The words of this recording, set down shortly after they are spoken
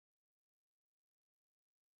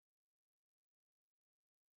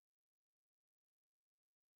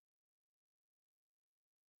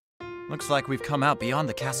Looks like we've come out beyond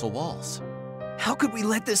the castle walls. How could we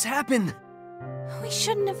let this happen? We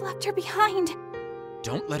shouldn't have left her behind.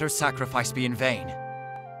 Don't let her sacrifice be in vain.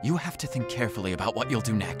 You have to think carefully about what you'll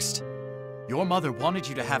do next. Your mother wanted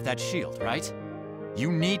you to have that shield, right?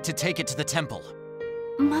 You need to take it to the temple.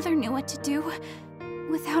 Mother knew what to do.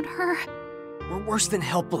 Without her... We're worse than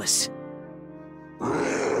helpless.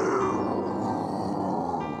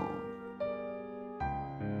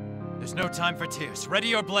 There's no time for tears. Ready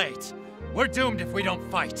your blades. We're doomed if we don't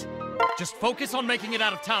fight. Just focus on making it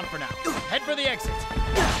out of town for now. Head for the exit.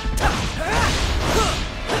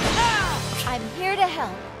 I'm here to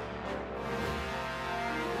help.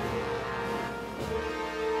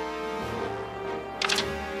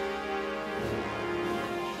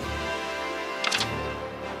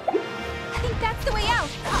 I think that's the way out.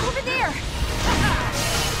 Over there.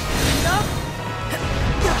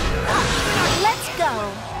 Let's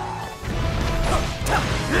go.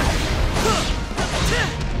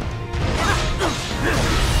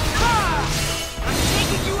 I'm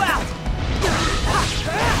taking you out!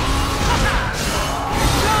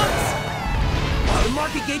 The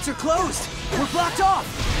market gates are closed! We're blocked off!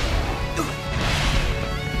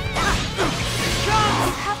 You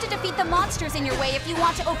have to defeat the monsters in your way if you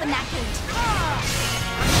want to open that gate. I'm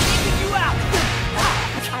taking you out!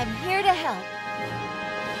 I'm here to help.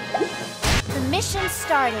 The mission's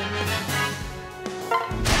starting.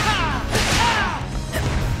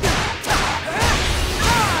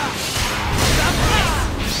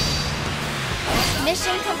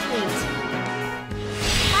 Mission complete.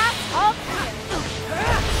 Path all clear.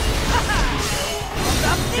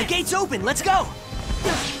 The gate's open, let's go!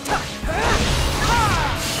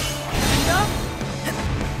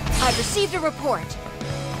 I've received a report.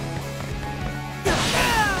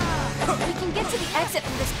 We can get to the exit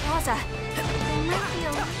from this plaza. There might be a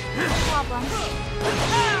problem.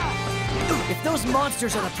 If those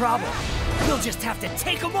monsters are the problem, we'll just have to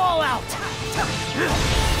take them all out!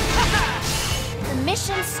 The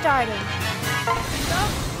mission's starting.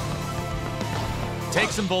 Take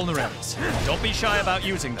some vulneraries. Don't be shy about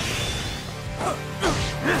using them.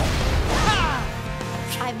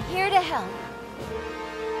 I'm here to help.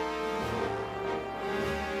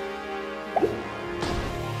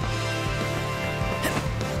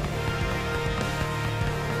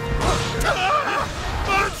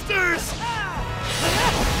 Monsters!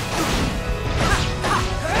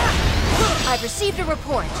 I've received a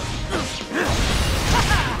report.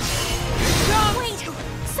 Wait!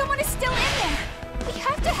 Someone is still in there! We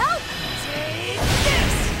have to help! Take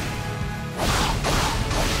this!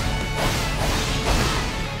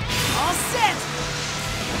 All set!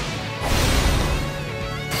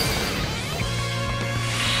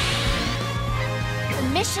 The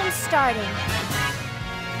mission's starting.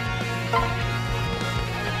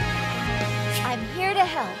 I'm here to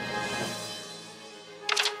help.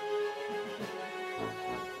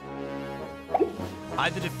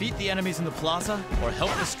 Either defeat the enemies in the plaza, or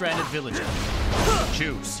help the stranded villager.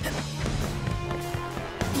 Choose.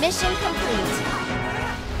 Mission complete.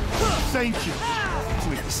 Thank you.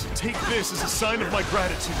 Please, take this as a sign of my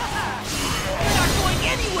gratitude. We're not going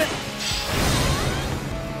anywhere!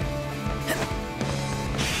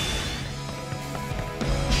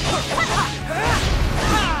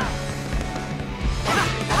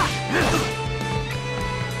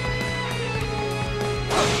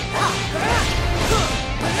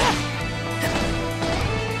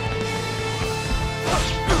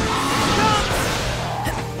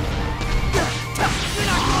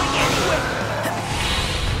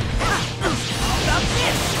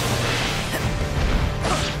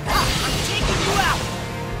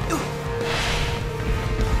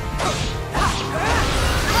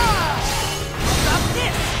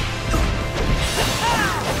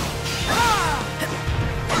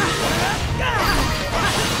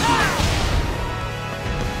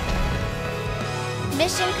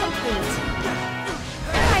 Mission complete.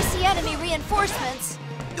 I see enemy reinforcements.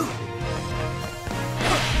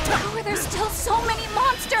 How are there still so many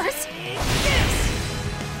monsters?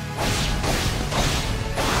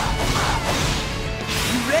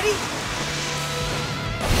 You ready?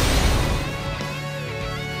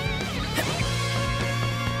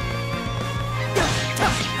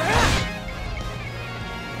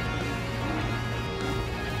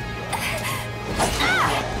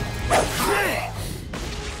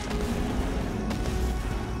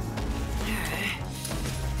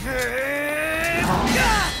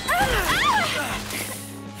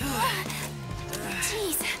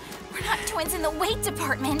 Jeez, we're not twins in the weight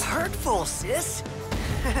department. Hurtful, sis.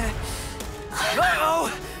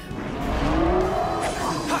 Uh-oh!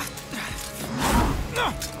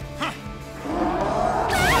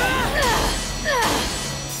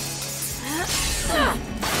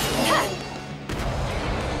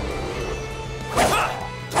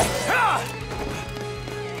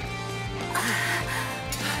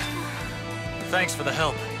 Thanks for the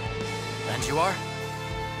help. And you are?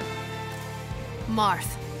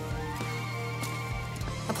 Marth.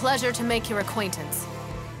 A pleasure to make your acquaintance.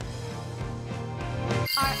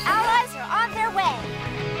 Our allies are on their way.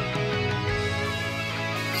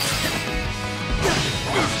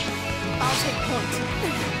 I'll take point.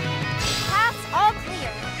 Paths all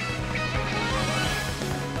clear.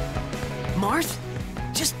 Marth?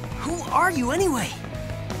 Just who are you anyway?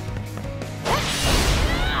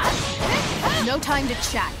 No time to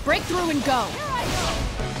chat. Break through and go.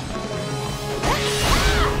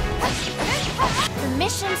 The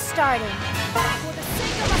mission's starting. For the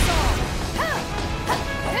sake of us all.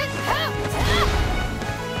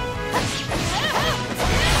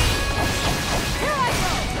 Here I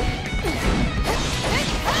go.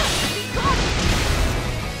 Be gone.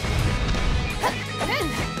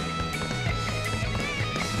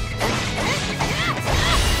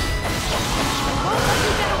 Won't let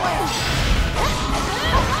you get away.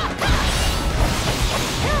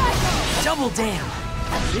 Here I go. Double damn!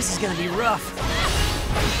 This is gonna be rough.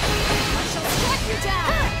 I shall strike you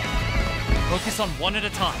down. Focus on one at a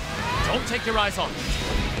time. Don't take your eyes off it.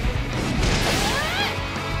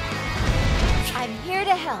 I'm here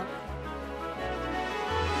to help.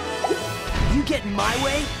 You get in my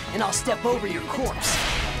way, and I'll step over your corpse.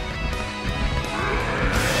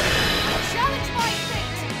 Challenge my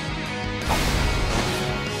fate.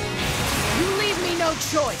 You leave me no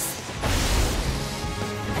choice.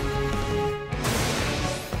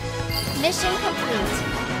 Mission complete.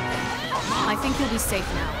 I think you'll be safe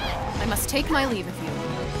now. I must take my leave of you.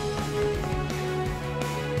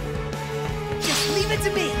 Just leave it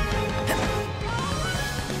to me!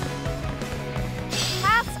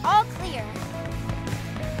 Paths all clear.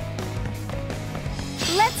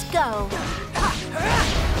 Let's go.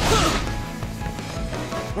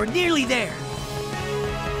 We're nearly there!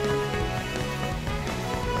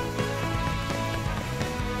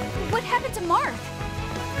 What happened to Marth?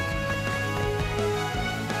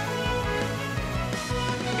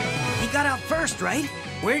 He got out first, right?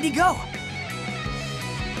 Where'd he go?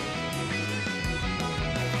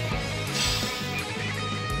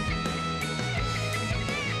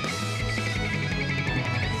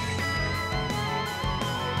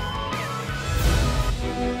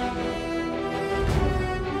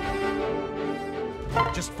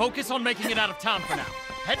 Just focus on making it out of town for now.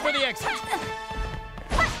 Head for the exit.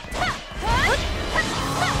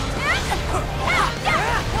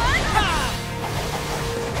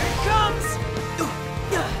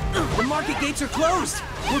 The market gates are closed!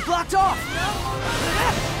 We're blocked off!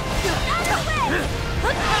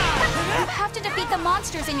 You have to defeat the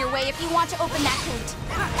monsters in your way if you want to open that gate.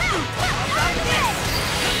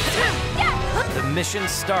 The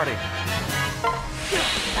mission's starting.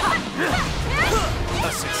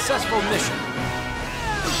 A successful mission.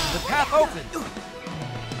 The path open.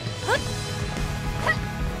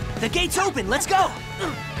 The gate's open! Let's go!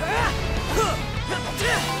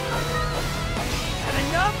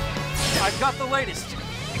 Enough? I've got the latest.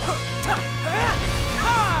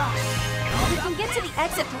 We can get to the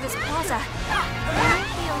exit through this plaza. Might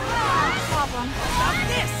be a little problem.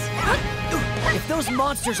 If those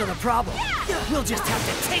monsters are the problem, we'll just have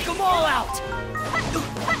to take them all out!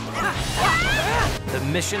 The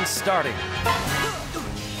mission's starting.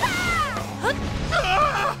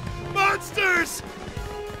 Monsters!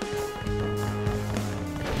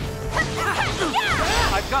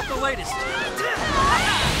 I've got the latest.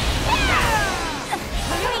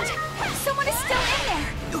 Wait! Someone is still in there!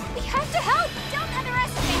 We have to help! Don't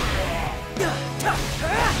underestimate!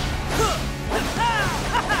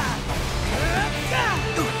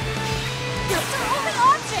 It's our only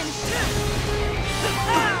option!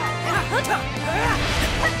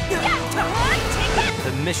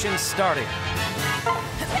 The mission's starting.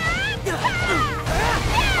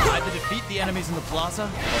 Either defeat the enemies in the plaza, or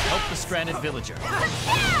help the stranded villager.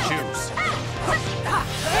 Choose.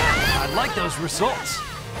 I like those results.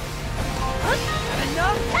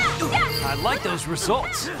 I like those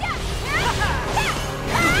results.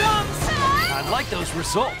 I like those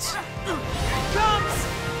results.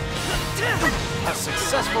 A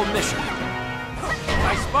successful mission.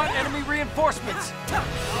 I spot enemy reinforcements. How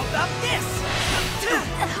about this?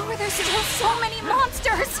 How are there still so many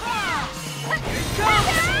monsters?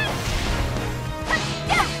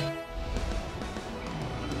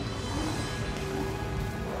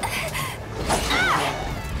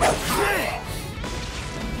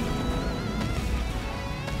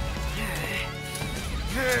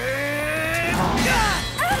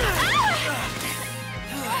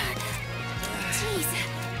 Jeez,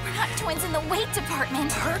 we're not twins in the weight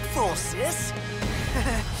department. Hurtful, sis.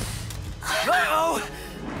 Uh-oh!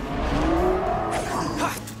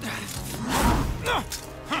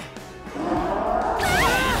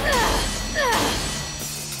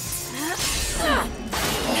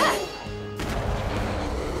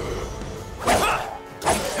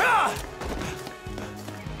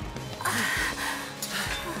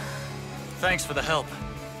 Thanks for the help.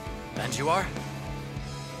 And you are?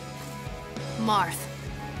 Marth.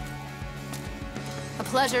 A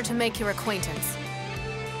pleasure to make your acquaintance.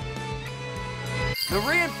 The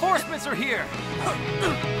reinforcements are here!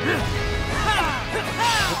 The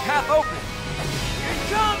path open!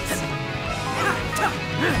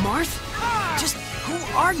 Marth? Just who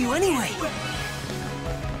are you anyway?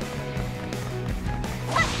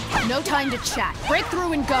 No time to chat. Break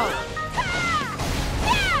through and go.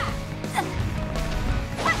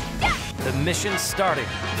 The mission's starting.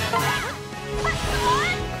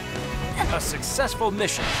 A successful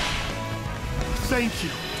mission. Thank you.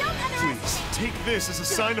 Please, take this as a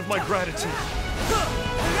sign of my gratitude.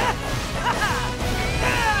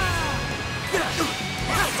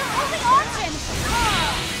 It's our only option!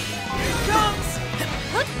 Here it comes!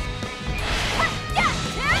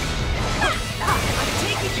 I'm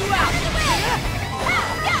taking you out!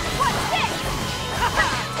 What's this?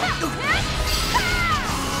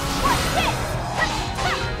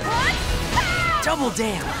 Double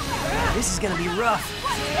damn! This is gonna be rough.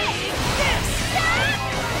 Take this!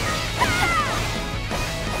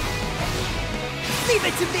 Leave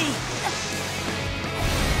it to me!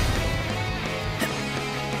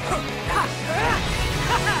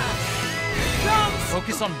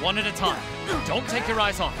 Focus on one at a time. Don't take your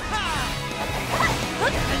eyes off it.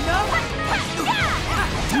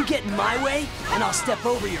 You get in my way, and I'll step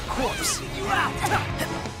over your corpse. You out!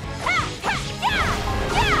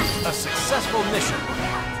 A successful mission.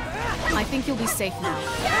 I think you'll be safe now.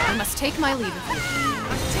 I must take my leave of you.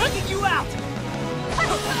 I'm taking you out!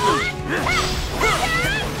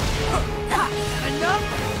 Enough?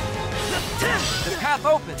 The path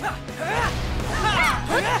open.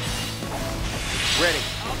 Ready.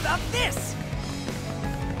 How about this?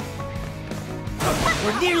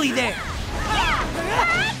 We're nearly there.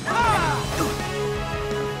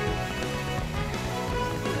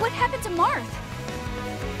 What happened to Marth?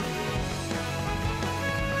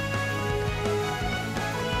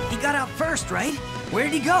 He got out first, right?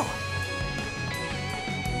 Where'd he go?